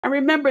And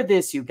remember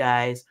this, you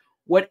guys,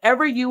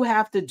 whatever you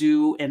have to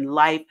do in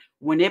life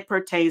when it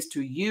pertains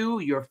to you,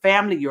 your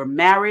family, your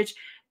marriage,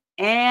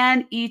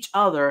 and each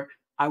other,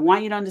 I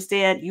want you to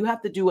understand you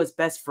have to do what's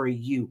best for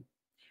you.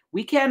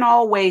 We can't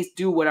always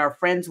do what our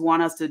friends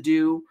want us to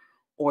do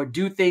or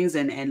do things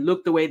and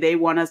look the way they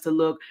want us to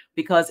look,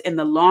 because in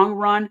the long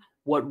run,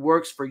 what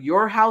works for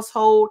your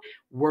household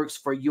works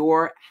for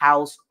your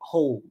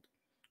household.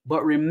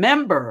 But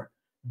remember,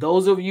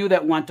 those of you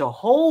that want to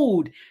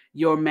hold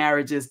your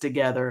marriages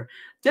together,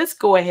 just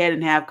go ahead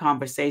and have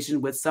conversations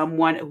with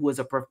someone who is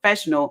a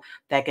professional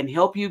that can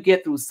help you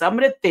get through some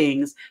of the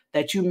things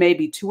that you may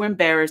be too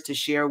embarrassed to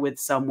share with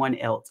someone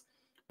else.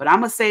 But I'm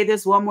going to say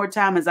this one more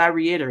time as I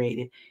reiterate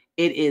it.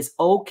 It is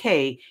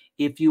okay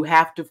if you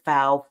have to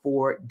file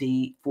for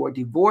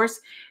divorce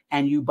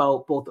and you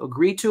both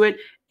agree to it.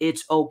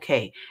 It's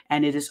okay.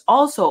 And it is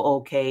also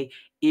okay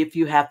if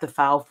you have to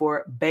file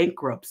for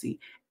bankruptcy.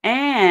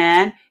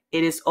 And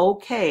it is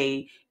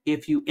okay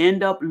if you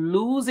end up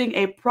losing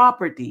a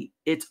property.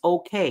 It's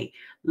okay.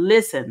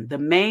 Listen, the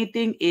main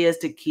thing is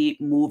to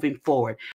keep moving forward.